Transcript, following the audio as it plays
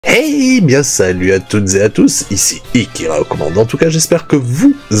Eh bien salut à toutes et à tous, ici Ikira au commande. En tout cas j'espère que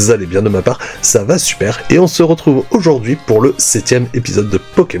vous allez bien de ma part, ça va super. Et on se retrouve aujourd'hui pour le 7ème épisode de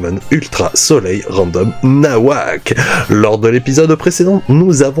Pokémon Ultra Soleil Random Nawak. Lors de l'épisode précédent,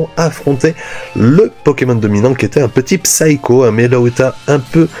 nous avons affronté le Pokémon dominant qui était un petit Psycho, un Meloetta un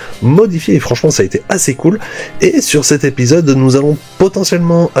peu modifié et franchement ça a été assez cool. Et sur cet épisode, nous allons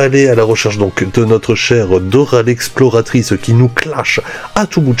potentiellement aller à la recherche donc de notre chère Dora l'exploratrice qui nous clash à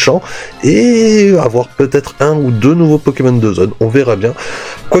tout bout de champ et avoir peut-être un ou deux nouveaux Pokémon de zone, on verra bien.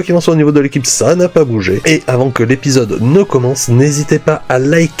 Quoi qu'il en soit, au niveau de l'équipe, ça n'a pas bougé. Et avant que l'épisode ne commence, n'hésitez pas à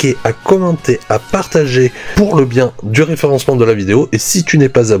liker, à commenter, à partager pour le bien du référencement de la vidéo. Et si tu n'es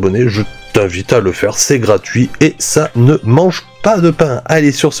pas abonné, je t'invite à le faire, c'est gratuit et ça ne mange pas de pain.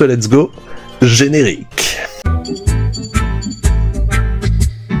 Allez, sur ce, let's go, générique.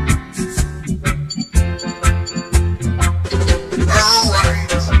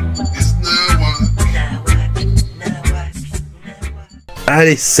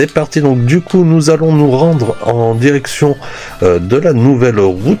 Allez, c'est parti, donc du coup nous allons nous rendre en direction de la nouvelle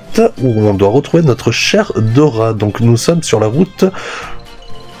route où on doit retrouver notre chère Dora. Donc nous sommes sur la route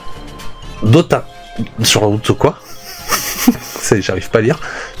d'Ota. Sur la route quoi? J'arrive pas à lire.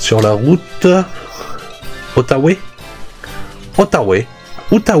 Sur la route Ottawa.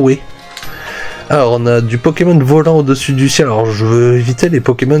 Alors on a du Pokémon volant au-dessus du ciel. Alors je veux éviter les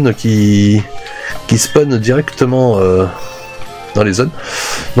Pokémon qui spawnent directement dans les zones,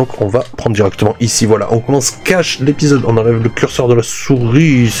 donc on va prendre directement ici. Voilà, on commence cache l'épisode, on enlève le curseur de la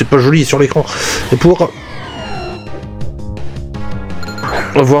souris, c'est pas joli sur l'écran, et pour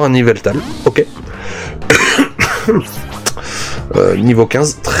voir un Niveltal, ok. Niveau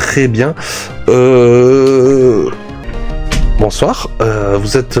 15, très bien. Bonsoir,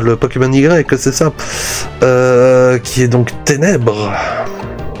 vous êtes le Pokémon Y, c'est ça, qui est donc Ténèbres.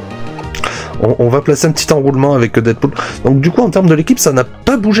 On va placer un petit enroulement avec Deadpool. Donc du coup en termes de l'équipe ça n'a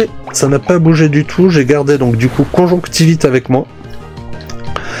pas bougé. Ça n'a pas bougé du tout. J'ai gardé donc du coup Conjonctivite avec moi.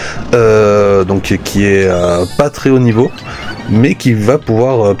 Donc qui est pas très haut niveau. Mais qui va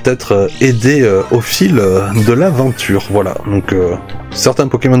pouvoir peut-être aider au fil de l'aventure. Voilà. Donc certains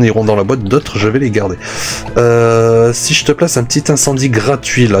Pokémon iront dans la boîte, d'autres je vais les garder. Si je te place un petit incendie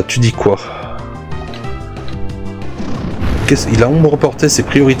gratuit là, tu dis quoi ? Il a ombre portée, c'est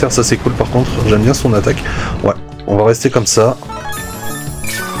prioritaire, ça c'est cool par contre, j'aime bien son attaque. Ouais, on va rester comme ça.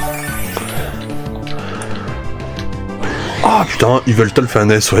 Ah putain, Yveltal fait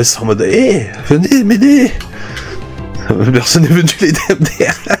un SOS en mode hé, venez m'aider. Personne n'est venu l'aider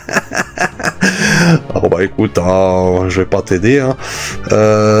MDR. Oh bah écoute, hein, je vais pas t'aider. Hein.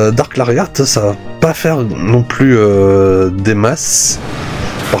 Dark Lariat, ça va pas faire non plus des masses.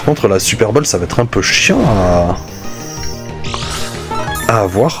 Par contre la Super Ball, ça va être un peu chiant à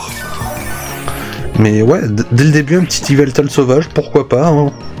avoir. Mais ouais, dès le début, un petit Yveltal sauvage, pourquoi pas.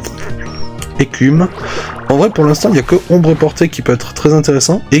 Hein. Écume. En vrai, pour l'instant, il n'y a que Ombre Portée qui peut être très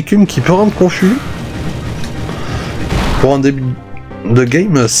intéressant. Écume qui peut rendre confus. Pour un début de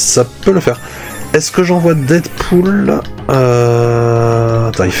game, ça peut le faire. Est-ce que j'envoie Deadpool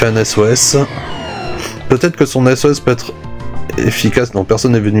Attends, il fait un SOS. Peut-être que son SOS peut être efficace. Non,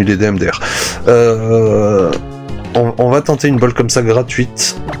 personne n'est venu l'aider MDR. On va tenter une balle comme ça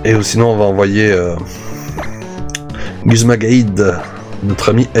gratuite, et sinon on va envoyer Guzmagaïd, notre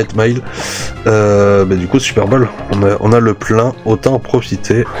ami 8 Mile. Bah, du coup Super Ball, on a le plein, autant en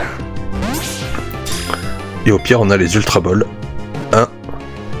profiter. Et au pire on a les Ultra Balls. 1,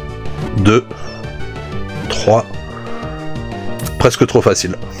 2, 3. Presque trop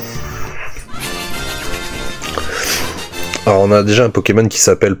facile. Alors on a déjà un Pokémon qui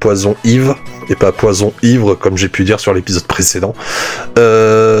s'appelle Poison Yves, et pas Poison Ivre comme j'ai pu dire sur l'épisode précédent.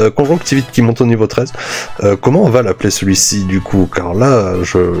 Conjonctivite qui monte au niveau 13. Comment on va l'appeler celui-ci du coup? Car là,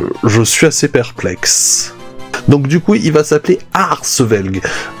 je suis assez perplexe. Donc du coup, il va s'appeler Arsvelg.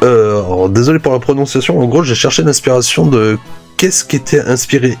 Désolé pour la prononciation, en gros j'ai cherché l'inspiration de qu'est-ce qui était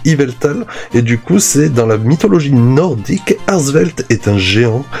inspiré Yveltal, et du coup c'est dans la mythologie nordique, Arsvelt est un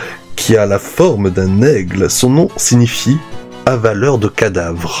géant qui a la forme d'un aigle. Son nom signifie avaleur de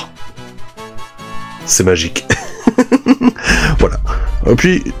cadavres. C'est magique. Voilà. Et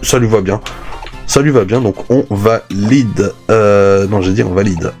puis, ça lui va bien. Ça lui va bien, donc on valide. Non, j'ai dit on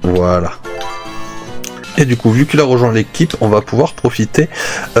valide. Voilà. Et du coup, vu qu'il a rejoint l'équipe, on va pouvoir profiter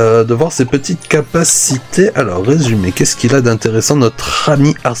de voir ses petites capacités. Alors, résumé, qu'est-ce qu'il a d'intéressant, notre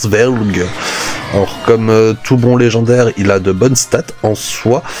ami Arsvelg? Alors, comme tout bon légendaire, il a de bonnes stats en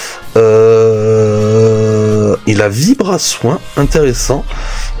soi. Il a Vibre à soin, intéressant.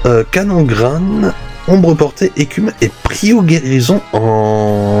 Canon grane, ombre portée, écume et prio guérison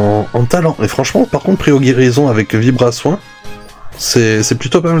en en talent. Et franchement, par contre, pris au guérison avec vibra soin, c'est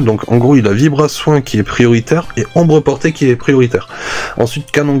plutôt pas mal. Donc en gros, il a vibra soin qui est prioritaire et ombre portée qui est prioritaire.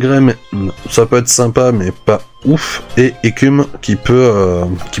 Ensuite, canon grême, ça peut être sympa, mais pas ouf. Et écume qui peut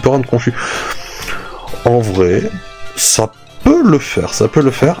rendre confus. En vrai, ça peut le faire, ça peut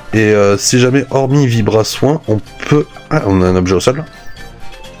le faire. Et si jamais, hormis vibra soin, on peut... Ah, on a un objet au sol.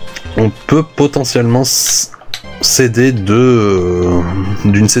 On peut potentiellement s'aider d'une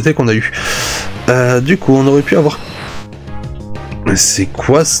CT qu'on a eu. Du coup, on aurait pu avoir... Mais c'est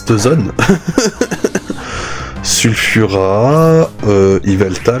quoi cette zone? Sulfura,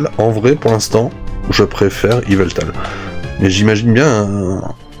 Yveltal. En vrai, pour l'instant, je préfère Yveltal. Mais j'imagine bien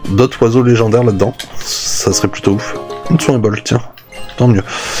d'autres oiseaux légendaires là-dedans. Ça serait plutôt ouf. Une soin et bol, tiens. Tant mieux.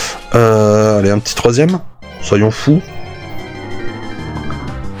 Allez, un petit troisième. Soyons fous.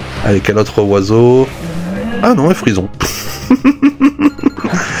 Allez, quel autre oiseau? Ah non, un frison.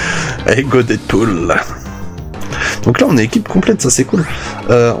 Allez, go Deadpool. Donc là, on est équipe complète, ça c'est cool.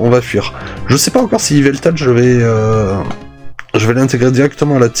 On va fuir. Je sais pas encore si Yveltal, je vais l'intégrer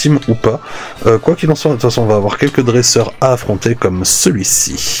directement à la team ou pas. Quoi qu'il en soit, de toute façon, on va avoir quelques dresseurs à affronter comme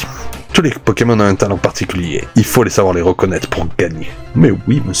celui-ci. Tous les Pokémon ont un talent particulier. Il faut les savoir les reconnaître pour gagner. Mais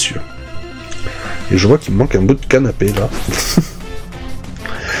oui, monsieur. Et je vois qu'il me manque un bout de canapé, là.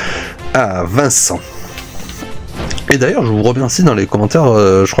 Ah, Vincent. Et d'ailleurs, je vous remercie dans les commentaires,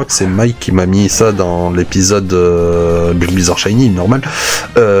 je crois que c'est Mike qui m'a mis ça dans l'épisode Bulbasaur Shiny, normal.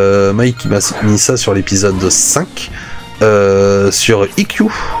 Mike qui m'a mis ça sur l'épisode 5, sur EQ,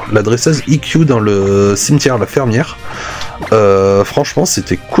 la dresseuse EQ dans le cimetière La Fermière. Franchement,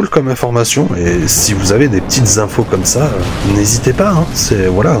 c'était cool comme information, et si vous avez des petites infos comme ça, n'hésitez pas, hein. C'est,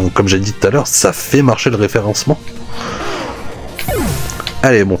 voilà, comme j'ai dit tout à l'heure, ça fait marcher le référencement.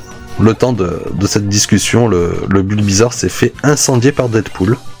 Allez, bon. Le temps de cette discussion, le Bulbasaur s'est fait incendier par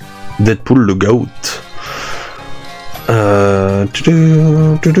Deadpool. Deadpool le goat.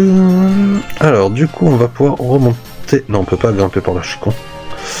 Alors, du coup, on va pouvoir remonter... Non, on peut pas grimper par là, je suis con.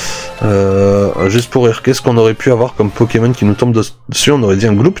 Juste pour rire, qu'est-ce qu'on aurait pu avoir comme Pokémon qui nous tombe dessus? On aurait dit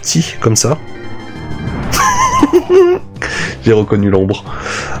un Gloupti, comme ça. J'ai reconnu l'ombre.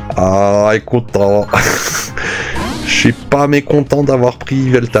 Ah, écoute... Je suis pas mécontent d'avoir pris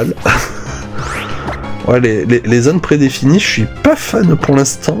Yveltal. Ouais, les zones prédéfinies, je suis pas fan pour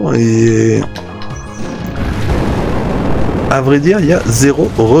l'instant et... À vrai dire, il y a zéro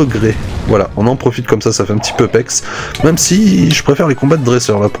regret. Voilà, on en profite comme ça fait un petit peu pex. Même si je préfère les combats de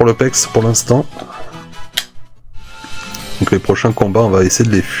dresseurs là pour le pex pour l'instant. Donc les prochains combats, on va essayer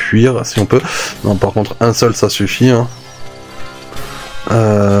de les fuir si on peut. Non, par contre, un seul ça suffit. Hein.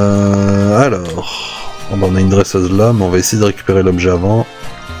 Alors... Bon, on a une dresseuse là, mais on va essayer de récupérer l'objet avant.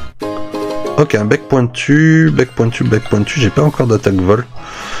 Ok, un bec pointu, j'ai pas encore d'attaque vol.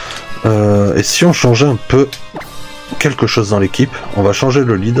 Et si on changeait un peu quelque chose dans l'équipe, on va changer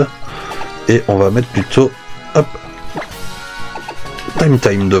le lead, et on va mettre plutôt, hop,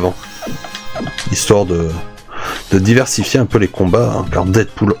 time devant. Histoire de diversifier un peu les combats, hein, car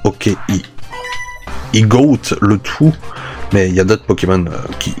Deadpool, ok, il goat le tout, mais il y a d'autres Pokémon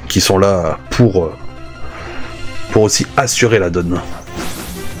qui sont là pour aussi assurer la donne.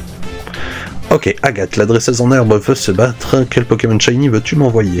 Ok, Agathe, la dresseuse en herbe veut se battre. Quel Pokémon Shiny veux-tu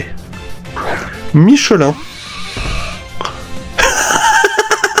m'envoyer? Michelin.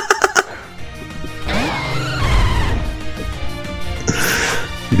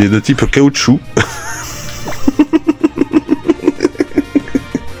 Il est de type caoutchouc.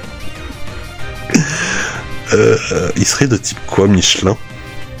 Il serait de type quoi, Michelin?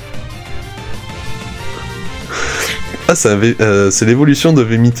 Ah, c'est l'évolution de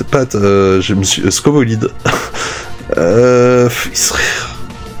Vémite-Pat, je me suis... Scovolide. Il serait...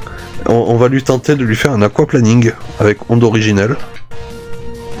 On va lui tenter de lui faire un aquaplaning avec onde originelle.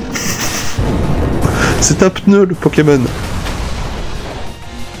 C'est un pneu, le Pokémon.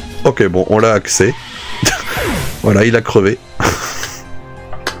 Ok, bon, on l'a axé. Voilà, il a crevé.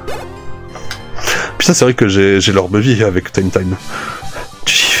 Putain, c'est vrai que j'ai l'orbe vie avec Time.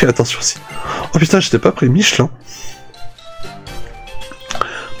 J'y fais attention aussi. Oh putain, j'étais pas prêt, Michelin.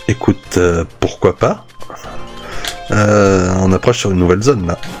 Écoute, pourquoi pas. On approche sur une nouvelle zone,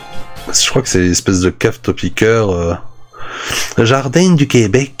 là. Je crois que c'est une espèce de cave topiqueur. Jardin du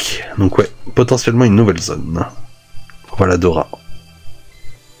Québec. Donc ouais, potentiellement une nouvelle zone. Voilà Dora.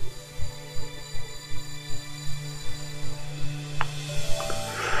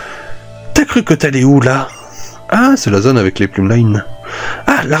 T'as cru que t'allais où, là? Ah, c'est la zone avec les plumelines.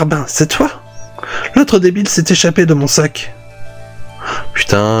 Ah, Larbin, c'est toi? L'autre débile s'est échappé de mon sac.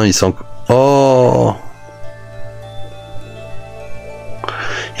 Putain, il s'en... Oh!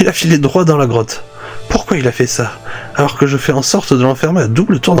 Il a filé droit dans la grotte. Pourquoi il a fait ça? Alors que je fais en sorte de l'enfermer à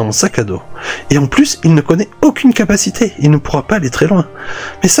double tour dans mon sac à dos. Et en plus, il ne connaît aucune capacité. Il ne pourra pas aller très loin.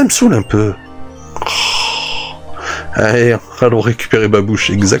 Mais ça me saoule un peu. Allez, allons récupérer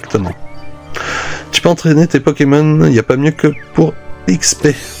Babouche, exactement. Tu peux entraîner tes Pokémon, il n'y a pas mieux que pour XP.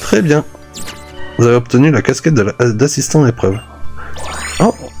 Très bien. Vous avez obtenu la casquette d'assistant d'épreuve.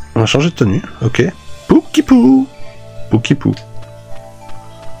 Oh, on a changé de tenue, ok. Poukipou. Poukipou.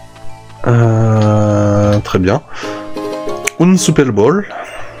 Très bien. Un Super Ball.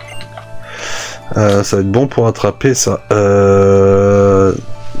 Ça va être bon pour attraper ça.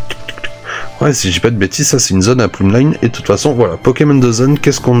 Ouais, si j'ai pas de bêtises, ça c'est une zone à plein. Et de toute façon, voilà, Pokémon de zone,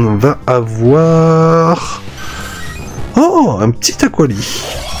 qu'est-ce qu'on va avoir? Oh, un petit Aquali.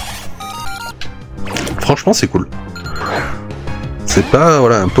 Franchement, c'est cool. C'est pas,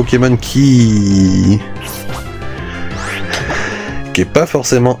 voilà, un Pokémon qui est pas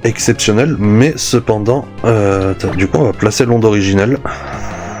forcément exceptionnel, mais cependant, du coup, on va placer l'onde originelle.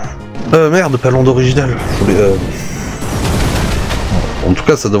 Merde, pas l'onde originelle. En tout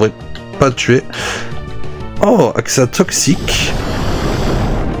cas, ça devrait pas tuer. Oh, accès toxique.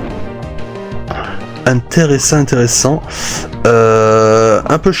 Intéressant.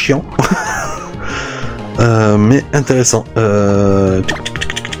 Un peu chiant. Mais intéressant. 8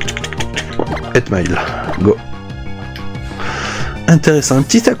 miles. Go. Intéressant. Un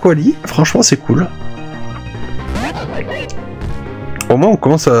petit Aquali. Franchement, c'est cool. Au moins, on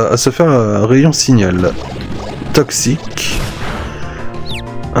commence à se faire un rayon signal. Toxique.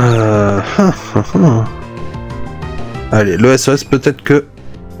 Allez, le SOS, peut-être que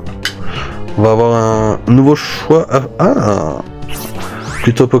on va avoir un nouveau choix.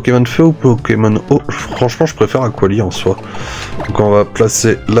 Plutôt Pokémon Feu ou Pokémon Eau? Franchement, je préfère Aquali en soi. Donc on va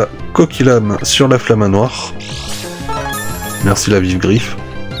placer la Coquillame sur la Flamanoir. Merci la vive griffe.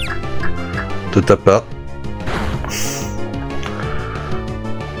 Te tape pas.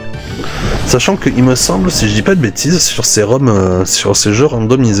 Sachant qu'il me semble, si je dis pas de bêtises, sur ces ROM, sur ces jeux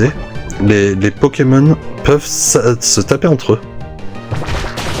randomisés, les Pokémon peuvent se taper entre eux.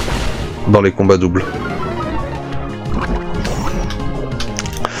 Dans les combats doubles.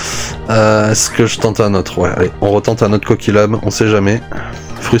 Est-ce que je tente un autre? Ouais, allez, on retente un autre Coquillame, on sait jamais.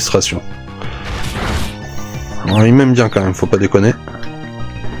 Frustration. Alors, il m'aime bien quand même, faut pas déconner.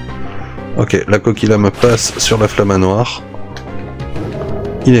 Ok, la Coquillame passe sur la Flamanoir.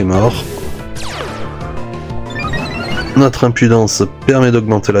 Il est mort. Notre impudence permet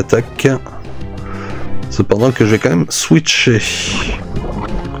d'augmenter l'attaque. Cependant que je vais quand même switcher.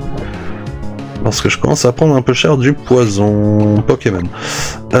 Parce que je commence à prendre un peu cher du poison Pokémon.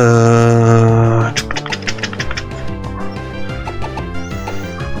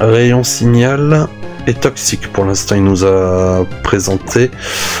 Rayon signal et toxique pour l'instant il nous a présenté.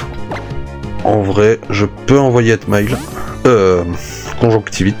 En vrai, je peux envoyer 8 miles.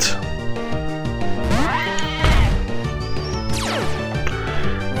 Conjonctivite.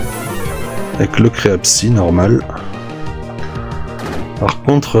 Avec le Créapsy normal. Par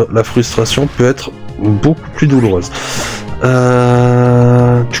contre, la frustration peut être beaucoup plus douloureuse.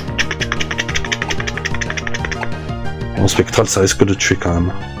 Mon spectral, ça risque de tuer quand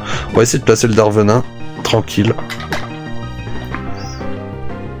même. On va essayer de placer le Darvenin, tranquille.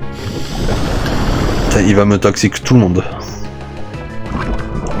 Il va me toxique tout le monde.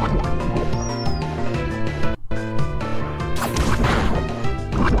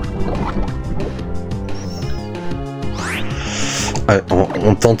 Allez,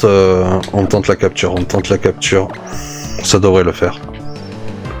 on tente la capture, ça devrait le faire.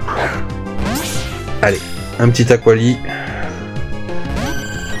 Allez, un petit Aquali.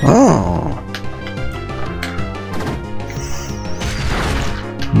 Oh.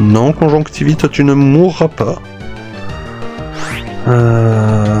 Non, conjonctivite, tu ne mourras pas.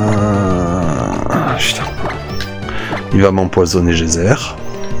 Putain. Il va m'empoisonner Geyser.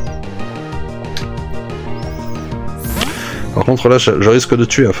 Par contre là, je risque de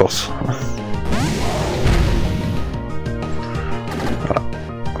tuer à force. Voilà.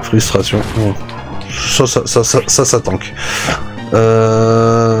 Frustration. Ça tank.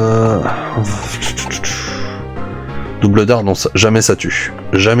 Double dard, non, jamais ça tue.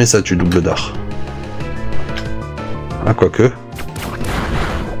 Jamais ça tue, double dard. Ah, quoique.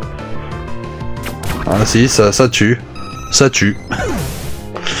 Ah si, ça tue. Ça tue.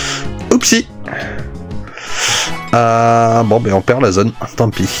 Oupsie. Bon, ben on perd la zone, tant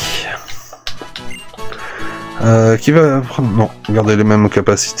pis. Qui va prendre... Non, garder les mêmes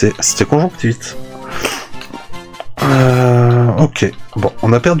capacités. C'était conjonctivite. Ok, bon,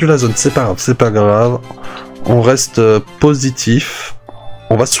 on a perdu la zone, c'est pas grave, On reste positif.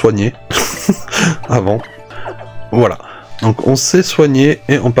 on va se soigner avant. Voilà. Donc on s'est soigné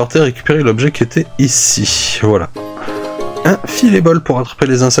et on partait récupérer l'objet qui était ici. Voilà. Un filet bol pour attraper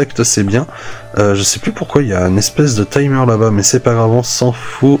les insectes, c'est bien. Je sais plus pourquoi il y a une espèce de timer là-bas, mais c'est pas grave, on s'en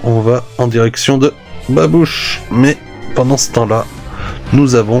fout. On va en direction de Babouche. Mais pendant ce temps-là,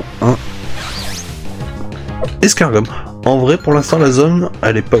 nous avons un escargot. En vrai, pour l'instant, la zone,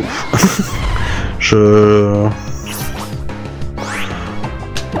 elle est pas ouf. Je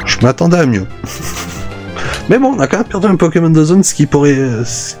m'attendais à mieux. Mais bon, on a quand même perdu un Pokémon de zone, ce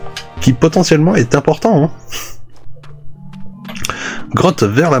qui potentiellement est important. Hein. Grotte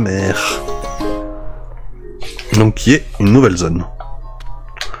vers la mer. Donc qui est une nouvelle zone.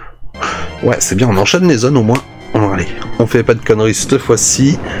 Ouais, c'est bien, on enchaîne les zones au moins. Bon, allez, on fait pas de conneries cette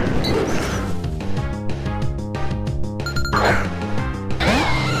fois-ci.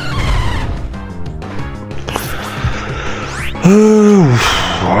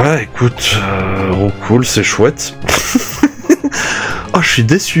 Ouais, écoute, cool, c'est chouette. Oh, je suis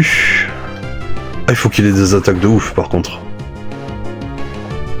déçu. Ah, il faut qu'il ait des attaques de ouf, par contre.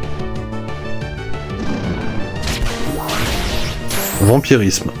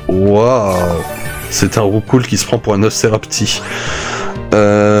 Vampirisme. Waouh. C'est un roucoule qui se prend pour un Océrapti.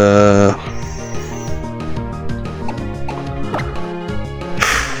 En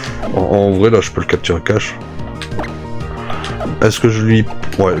vrai, là, je peux le capturer cash. Est-ce que je lui...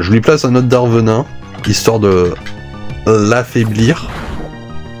 Ouais, je lui place un autre d'Arvenin, histoire de l'affaiblir.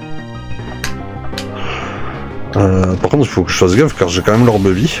 Par contre, il faut que je fasse gaffe, car j'ai quand même l'orbe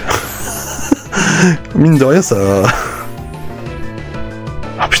vie. Mine de rien, ça...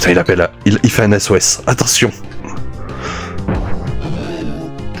 Ah putain, il appelle... Il fait un SOS. Attention.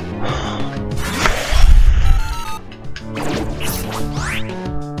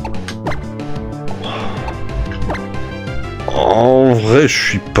 En vrai, je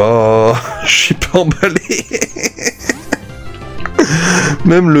suis pas emballé.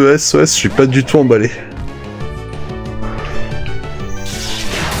 Même le SOS, je suis pas du tout emballé.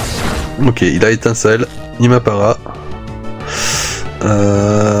 Ok, il a étincelle, il m'appara.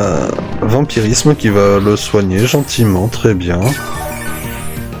 Vampirisme qui va le soigner gentiment, très bien.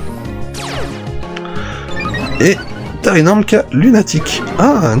 Et t'as une arme lunatique.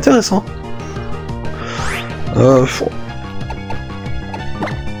 Ah, intéressant.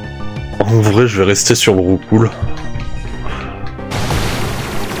 En vrai, je vais rester sur le roucoule.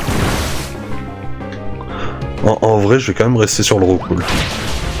 En vrai, je vais quand même rester sur le roucoule.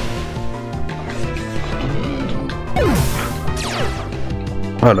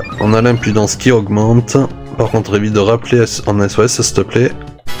 Voilà, on a l'impudence qui augmente. Par contre, évite de rappeler en SOS, s'il te plaît.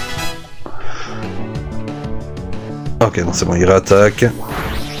 Ok, non, c'est bon, il réattaque.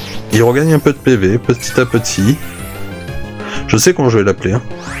 Il regagne un peu de PV, petit à petit. Je sais comment je vais l'appeler. Hein.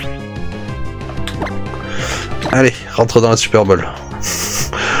 Allez, rentre dans la Super Bowl.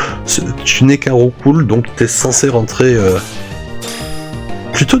 Tu n'es qu'un roucoule, donc t'es censé rentrer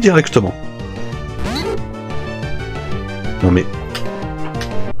plutôt directement. Non mais...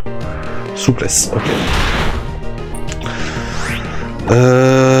 Souplesse, ok.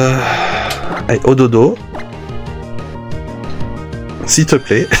 Allez, au dodo. S'il te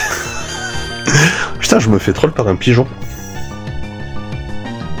plaît. Putain, je me fais troll par un pigeon.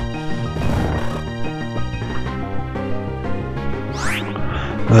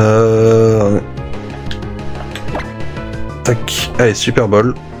 Tac. Allez, Super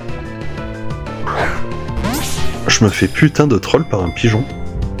Bowl. Je me fais putain de troll par un pigeon.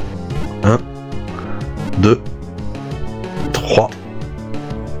 1, 2, 3.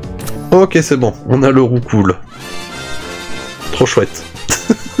 Ok, c'est bon, on a le roucoule. Trop chouette.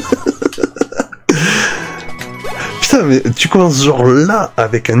 Putain, mais tu commences genre là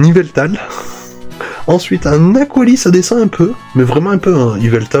avec un Yveltal. Ensuite, un Aquali, ça descend un peu, mais vraiment un peu un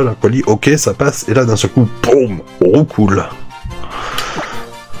Yveltal, Aquali, ok, ça passe, et là d'un seul coup, boum, roucoule.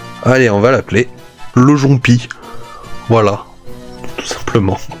 Allez, on va l'appeler le Jompi. Voilà, tout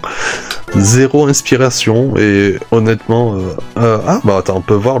simplement. Zéro inspiration, et honnêtement... Ah, bah attends, on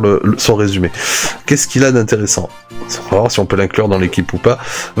peut voir son résumé. Qu'est-ce qu'il a d'intéressant? On va voir si on peut l'inclure dans l'équipe ou pas.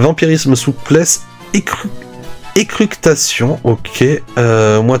 Vampirisme, souplesse, écructation, ok.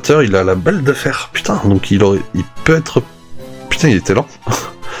 Moiteur, il a la balle de fer. Putain, donc il peut être... Putain, il était lent.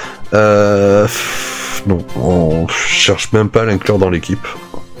 Non, on cherche même pas à l'inclure dans l'équipe.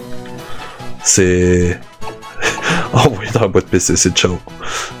 C'est... Envoyé dans la boîte PC, c'est ciao.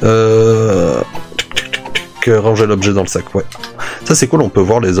 Ranger l'objet dans le sac, ouais. Ça c'est cool, on peut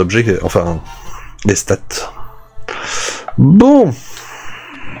voir les objets, enfin, les stats. Bon.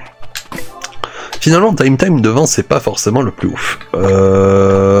 Finalement, time devant, c'est pas forcément le plus ouf.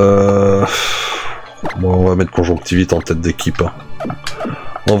 Bon, on va mettre conjonctivite en tête d'équipe. Hein.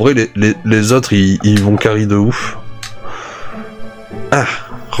 En vrai, les autres, ils vont carry de ouf. Ah,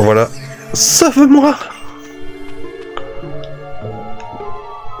 voilà. Sauve-moi!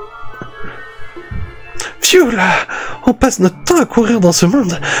 Phew là! On passe notre temps à courir dans ce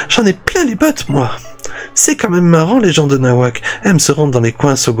monde. J'en ai plein les bottes, moi. C'est quand même marrant, les gens de Nawak aiment se rendre dans les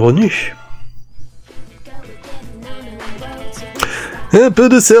coins saugrenus. Un peu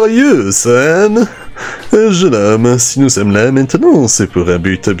de sérieux, Sam. Jeune homme, si nous sommes là maintenant, c'est pour un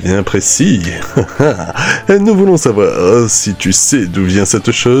but bien précis. Nous voulons savoir si tu sais d'où vient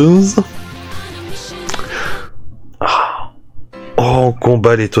cette chose. Oh, on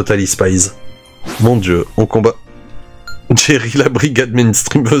combat les Totally Spies. Mon dieu, on combat... Jerry, la brigade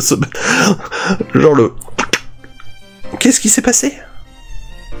mainstream veut se battre. Genre le... Qu'est-ce qui s'est passé?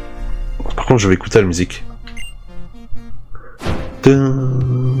 Par contre, je vais écouter la musique.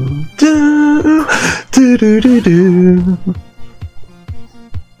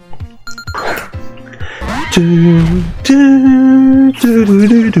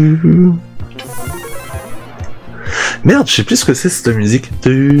 Merde, je sais plus ce que c'est cette musique.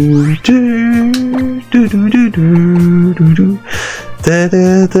 Putain,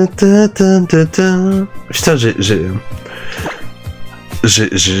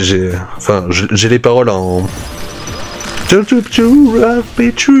 j'ai les paroles en... Je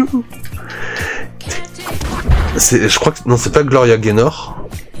crois que... Non, c'est pas Gloria Gaynor.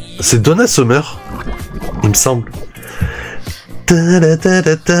 C'est Donna Summer, il me semble.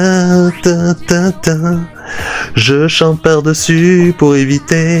 Je chante par-dessus pour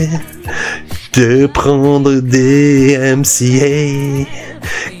éviter de prendre des MCA,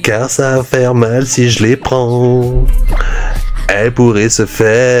 car ça va faire mal si je les prends. Elle pourrait se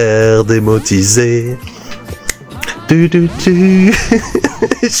faire démotiser. Je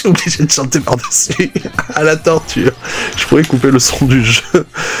suis obligé de chanter par-dessus à la torture. Je pourrais couper le son du jeu.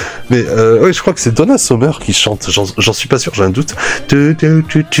 Mais ouais, je crois que c'est Donna Summer qui chante. J'en suis pas sûr, j'ai un doute. Je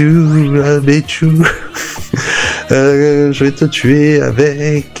vais te tuer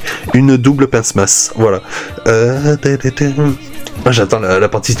avec une double pince-masse. Voilà. J'attends la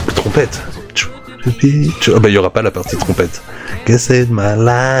partie trompette. Ah bah il y aura pas la partie trompette. Guess it's my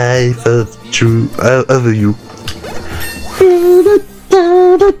life of you.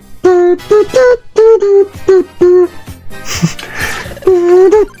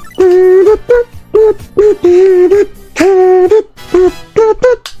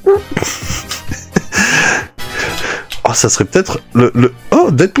 Oh, ça serait peut-être le... Oh,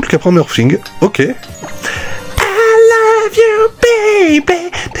 Deadpool qui apprend Morphing. Ok. I love you,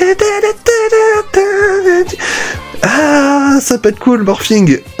 baby. Ah, ça peut être cool,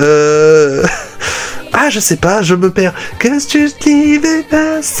 Morphing. Ah, je sais pas, je me perds. Qu'est-ce que tu veux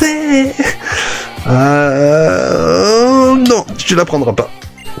passer? Non, tu l'apprendras pas.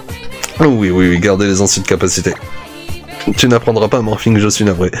 Oui, gardez les anciennes capacités. Tu n'apprendras pas, Morphing, je suis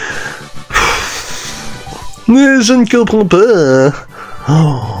navré. Mais je ne comprends pas.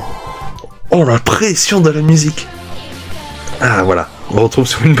 Oh, la pression de la musique. Ah, voilà, on retrouve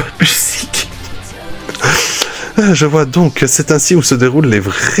sur une bonne musique. Je vois donc, c'est ainsi où se déroulent les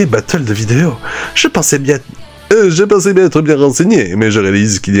vrais battles de vidéo. Je pensais bien être bien renseigné, mais je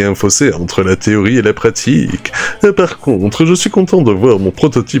réalise qu'il y a un fossé entre la théorie et la pratique. Par contre, je suis content de voir mon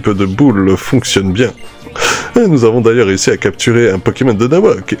prototype de boule fonctionne bien. Nous avons d'ailleurs réussi à capturer un Pokémon de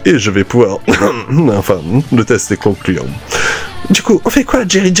Nawak, et je vais pouvoir... Enfin, le test est concluant. Du coup, on fait quoi,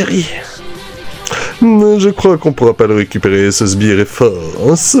 Jerry? Je crois qu'on pourra pas le récupérer, ce sbire est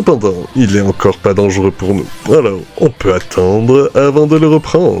fort. Cependant, il est encore pas dangereux pour nous. Alors, on peut attendre avant de le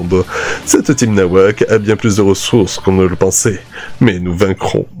reprendre. Cette team Nawak a bien plus de ressources qu'on ne le pensait, mais nous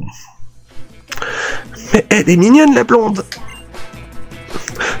vaincrons. Mais elle est mignonne, la blonde.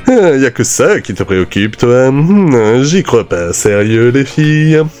 Y a que ça qui te préoccupe, toi? J'y crois pas, sérieux, les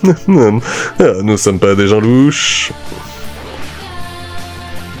filles. Nous sommes pas des gens louches.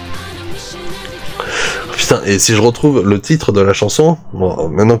 Putain, et si je retrouve le titre de la chanson, bon,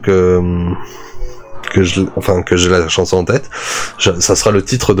 maintenant que j'ai la chanson en tête, ça sera le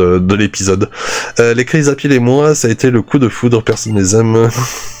titre de l'épisode. Les Crazy Apple et moi, ça a été le coup de foudre, personne les aime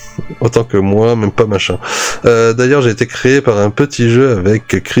autant que moi, même pas machin. D'ailleurs, j'ai été créé par un petit jeu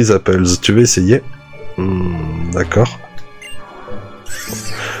avec Crazy Apples. Tu veux essayer? D'accord.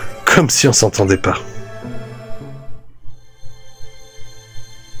 Comme si on s'entendait pas.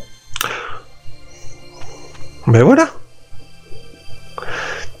 Ben voilà.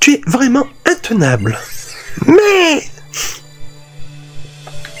 Tu es vraiment intenable. Mais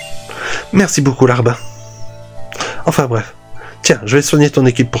Merci beaucoup, Larbin. Enfin bref. Tiens, je vais soigner ton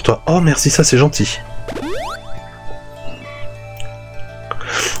équipe pour toi. Oh, merci, ça c'est gentil.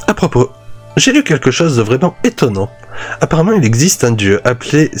 À propos, j'ai lu quelque chose de vraiment étonnant. Apparemment, il existe un dieu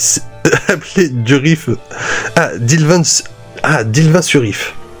appelé Durif. Ah, Dilvan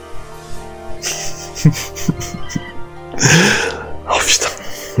Surif. Oh putain,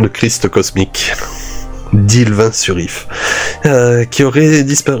 le Christ cosmique. Dilvan Surif. Qui aurait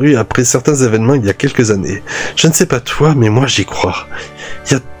disparu après certains événements il y a quelques années. Je ne sais pas toi, mais moi j'y crois.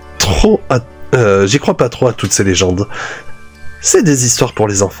 Il y a trop j'y crois pas trop à toutes ces légendes. C'est des histoires pour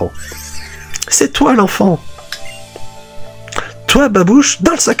les enfants. C'est toi l'enfant. Toi, babouche,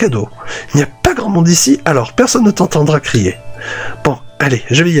 dans le sac à dos. Il n'y a pas grand monde ici, alors personne ne t'entendra crier. Bon, allez,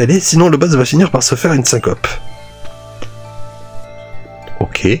 je vais y aller, sinon le boss va finir par se faire une syncope.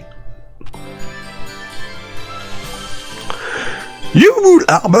 Ok. Youhou,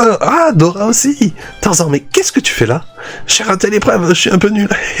 Larbin! Ah, Dora aussi! Tarzan, mais qu'est-ce que tu fais là? J'ai raté l'épreuve, je suis un peu nul.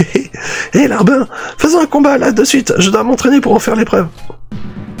 Hé, Larbin, faisons un combat là, de suite, je dois m'entraîner pour en faire l'épreuve.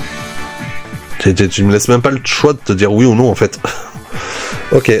 Tu me laisses même pas le choix de te dire oui ou non en fait.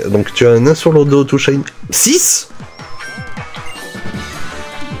 Ok, donc tu as un nain sur le dos, tout shine. 6 ?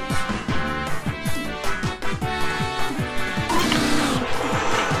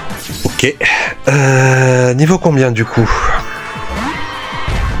 Ok. Niveau combien du coup?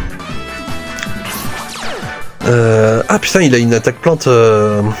 Ah putain, il a une attaque plante.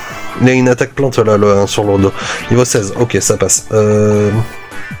 Il a une attaque plante là, le 1 sur le dos. Niveau 16, ok, ça passe.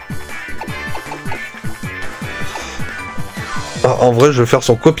 En vrai, je vais faire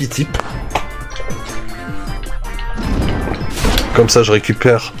son copy type. Comme ça, je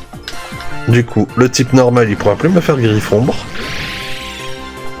récupère. Du coup, le type normal, il pourra plus me faire griffombre.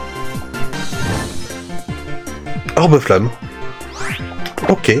 Orbe flamme.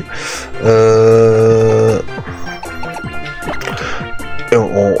 Ok.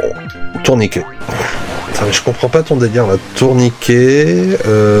 Tourniquet. Putain, mais je comprends pas ton délire là. Tourniquet.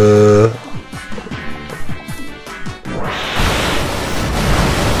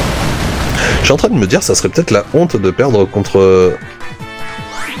 Je suis en train de me dire, ça serait peut-être la honte de perdre contre...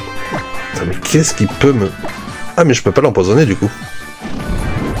 Putain, mais qu'est-ce qui peut me... Ah, mais je peux pas l'empoisonner, du coup.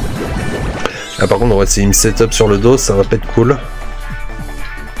 Ah, par contre, on va essayer une setup sur le dos, ça va pas être cool.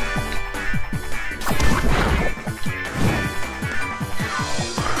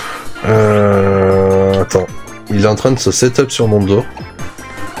 Attends. Il est en train de se setup sur mon dos.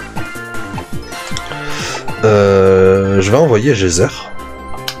 Je vais envoyer Geyser.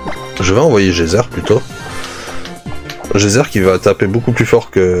 Je vais envoyer Geyser plutôt. Geyser qui va taper beaucoup plus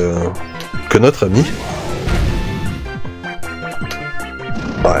fort que notre ami.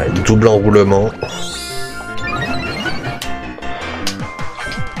 Ouais, double enroulement.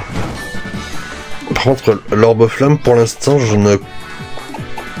 Par contre, l'orbe flamme, pour l'instant, je ne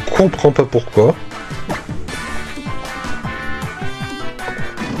comprends pas pourquoi.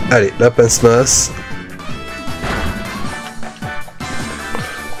 Allez, la pince-masse.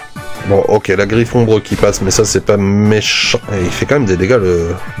 Bon, ok, la griffe ombre qui passe, mais ça, c'est pas méchant. Et il fait quand même des dégâts,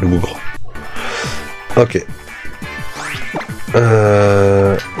 le bougre. Ok.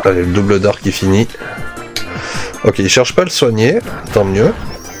 Allez, le double d'art qui finit. Ok, il cherche pas à le soigner, tant mieux.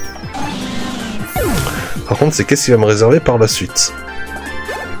 Par contre, c'est qu'est-ce qu'il va me réserver par la suite.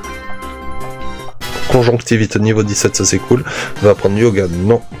 Conjonctivite niveau 17, ça c'est cool. On va apprendre yoga.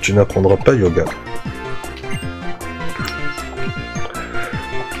 Non, tu n'apprendras pas yoga.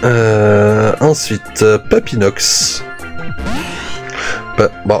 Ensuite, Papinox.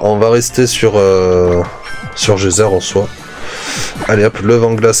 Bah, on va rester sur Geyser en soi. Allez hop, le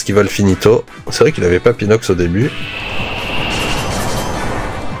vent glace qui va le finito. C'est vrai qu'il avait Papinox au début.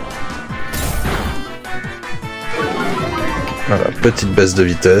 Voilà, petite baisse de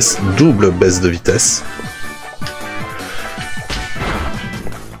vitesse, double baisse de vitesse.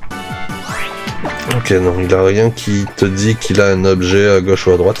 Ok, non, il a rien qui te dit qu'il a un objet à gauche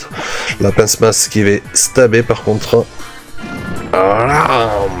ou à droite. La pince-masse qui va stabber par contre.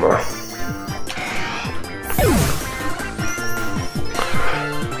 Alarme.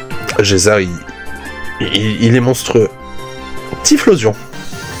 Geyser, il est monstrueux. Typhlosion.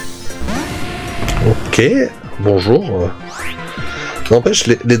 Ok, bonjour. N'empêche,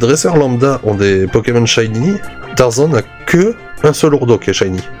 les dresseurs lambda ont des Pokémon shiny. Tarzan n'a que un seul ourdo qui est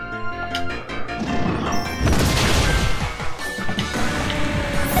shiny.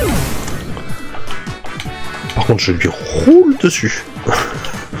 Par contre, je lui roule dessus.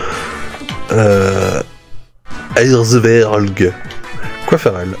 Airzverlg.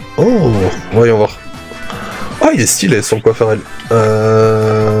 Coiffarel. Oh, voyons voir. Ah, il est stylé son Coiffarel.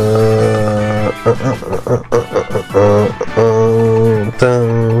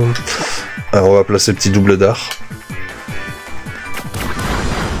 Alors on va placer petit double dard.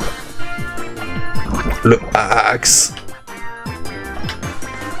 Le axe.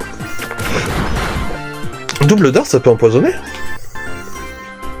 Double dard, ça peut empoisonner?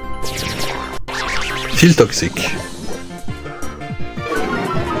 Fil toxique.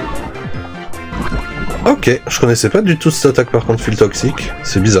 Ok, je connaissais pas du tout cette attaque par contre, fil toxique.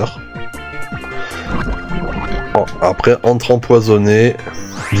 C'est bizarre. Oh, après, entre empoisonné,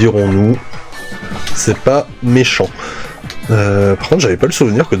 dirons-nous, c'est pas méchant. Par contre, j'avais pas le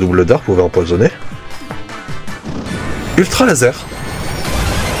souvenir que double dard pouvait empoisonner. Ultra laser.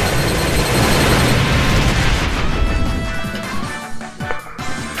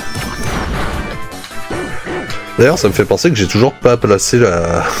 D'ailleurs, ça me fait penser que j'ai toujours pas placé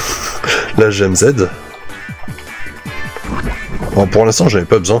la gemme Z. Bon, pour l'instant, j'en ai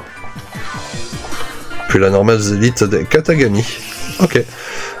pas besoin. Puis la normale élite des Katagami. Ok.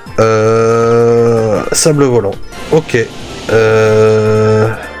 Sable volant. Ok.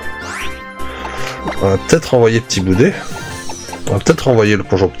 On va peut-être envoyer Petit Boudet. On va peut-être envoyer le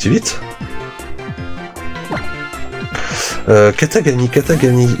conjonctivite.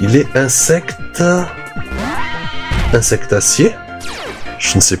 Katagami, il est insecte... Insectacier?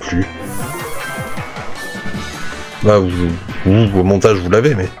 Je ne sais plus. Bah, vous au montage, vous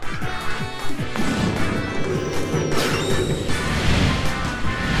l'avez, mais...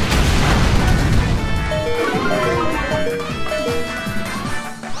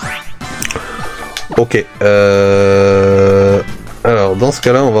 Ok. Alors, dans ce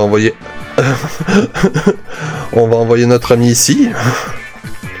cas-là, on va envoyer... on va envoyer notre ami ici.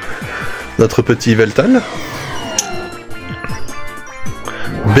 Notre petit Veltal.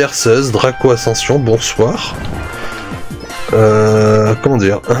 Berceuse, Draco Ascension, bonsoir. Comment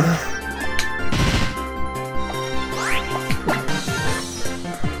dire?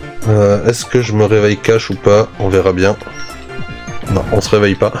 Est-ce que je me réveille cash ou pas? On verra bien. Non, on se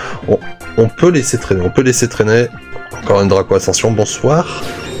réveille pas. On peut laisser traîner, Encore une Draco Ascension, bonsoir.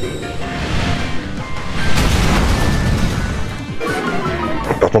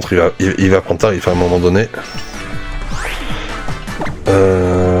 Par contre, il va prendre tarif à un moment donné.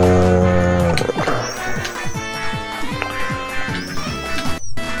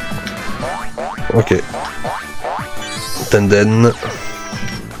 Ok. Tenden.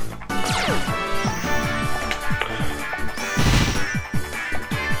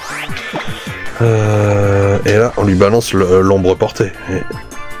 Et là, on lui balance l'ombre portée.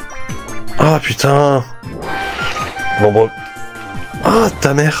 Ah putain! L'ombre... Ah,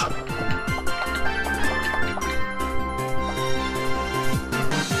 ta mère!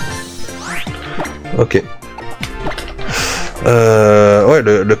 Ok. Ouais,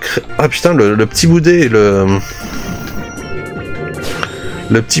 ah putain, le petit boudet et le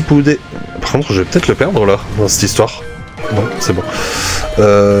petit boudet. Par contre, je vais peut-être le perdre là, dans cette histoire. Non, c'est bon.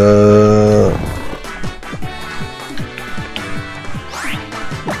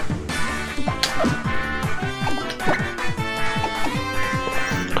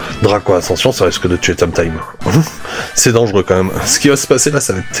 Draco Ascension, ça risque de tuer Tam Time. C'est dangereux quand même. Ce qui va se passer là,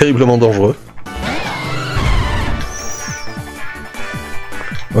 ça va être terriblement dangereux.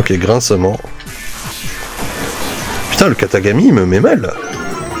 Ok, grincement. Putain, le Katagami, il me met mal.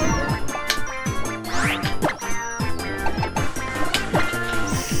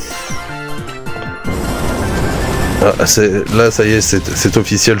 Ah, là, ça y est, c'est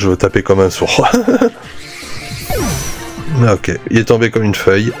officiel, je veux taper comme un sourd. Ok, il est tombé comme une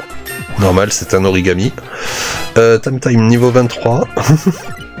feuille. Normal, c'est un origami. Tam Time niveau 23.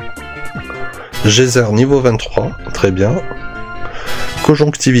 Geyser niveau 23, très bien.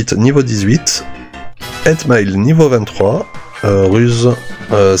 Conjonctivite niveau 18. Headmail niveau 23. Ruse,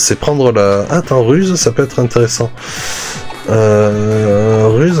 c'est prendre la... Attends, ruse, ça peut être intéressant.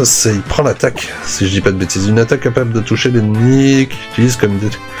 Ruse, c'est il prend l'attaque, si je dis pas de bêtises. Une attaque capable de toucher l'ennemi qui utilise comme des...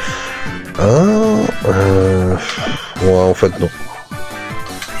 Ouais, en fait, non.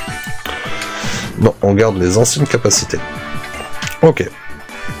 Non, on garde les anciennes capacités. Ok.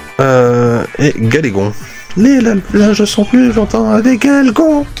 Et Galégon. Là, je sens plus, j'entends des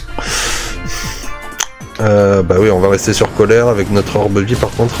Galgons. Bah oui, on va rester sur colère avec notre orbe vie par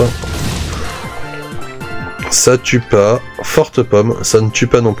contre. Ça tue pas. Forte pomme, ça ne tue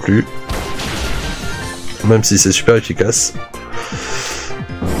pas non plus. Même si c'est super efficace.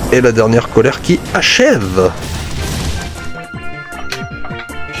 Et la dernière colère qui achève.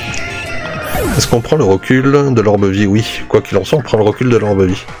 Est-ce qu'on prend le recul de l'orbe vie? Oui, quoi qu'il en soit, on prend le recul de l'orbe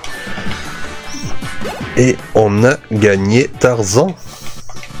vie. Et on a gagné Tarzan.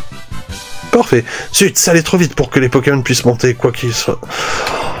 fait. Zut, ça allait trop vite pour que les Pokémon puissent monter, quoi qu'il soit.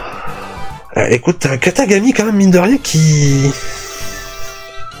 Écoute, t'as un Katagami quand même, mine de rien, qui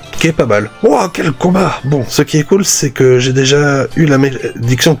est pas mal. Wow, quel combat! Bon, ce qui est cool, c'est que j'ai déjà eu la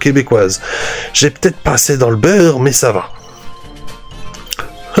malédiction québécoise. J'ai peut-être passé dans le beurre, mais ça va.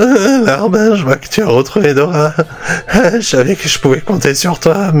 Larbin, je vois que tu as retrouvé Dora. Je savais que je pouvais compter sur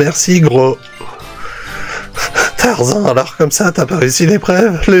toi. Merci, gros. Tarzan, alors comme ça, t'as pas réussi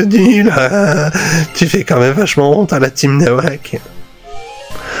l'épreuve? Le nul. Tu fais quand même vachement honte à la team Nawak.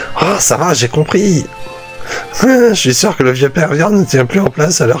 Oh, ça va, j'ai compris. Je suis sûr que le vieux pervers ne tient plus en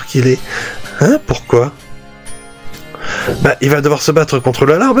place alors qu'il est... Hein, pourquoi? Bah, il va devoir se battre contre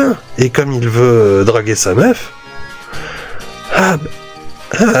le larbin. Et comme il veut draguer sa meuf...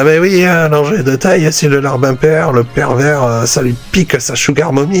 Ah, bah oui, l'enjeu est de taille. Si le larbin perd, le pervers, ça lui pique sa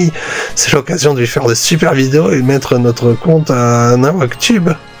sugar mommy. C'est l'occasion de lui faire de super vidéos et mettre notre compte à Nawak Tube.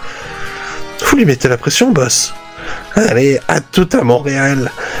 Vous lui mettez la pression, boss. Allez, à tout à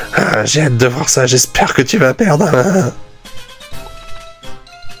Montréal. J'ai hâte de voir ça, j'espère que tu vas perdre.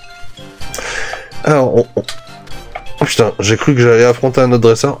 Alors, oh putain, j'ai cru que j'allais affronter un autre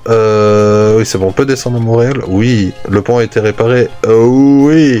dresseur. Oui, c'est bon, on peut descendre à Montréal. Oui, le pont a été réparé.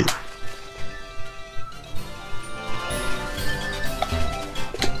 Oui.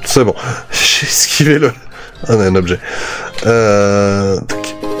 C'est bon, j'ai esquivé le... Ah, on a un objet.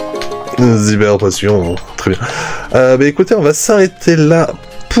 Libération, très bien. Bah écoutez, on va s'arrêter là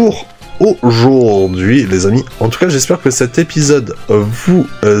pour aujourd'hui, les amis. En tout cas, j'espère que cet épisode vous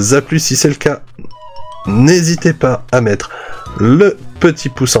a plu. Si c'est le cas, n'hésitez pas à mettre le petit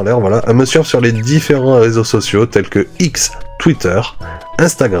pouce en l'air, voilà, à me suivre sur les différents réseaux sociaux tels que X, Twitter,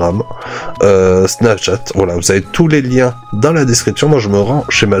 Instagram, Snapchat. Voilà, vous avez tous les liens dans la description. Moi, je me rends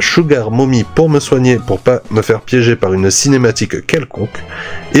chez ma sugar mommy pour me soigner, pour pas me faire piéger par une cinématique quelconque.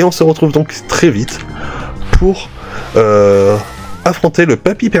 Et on se retrouve donc très vite pour affronter le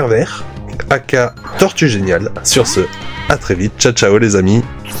papy pervers, aka Tortue Géniale. Sur ce, à très vite. Ciao ciao les amis.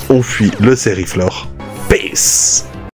 On fuit le sériflore. Peace.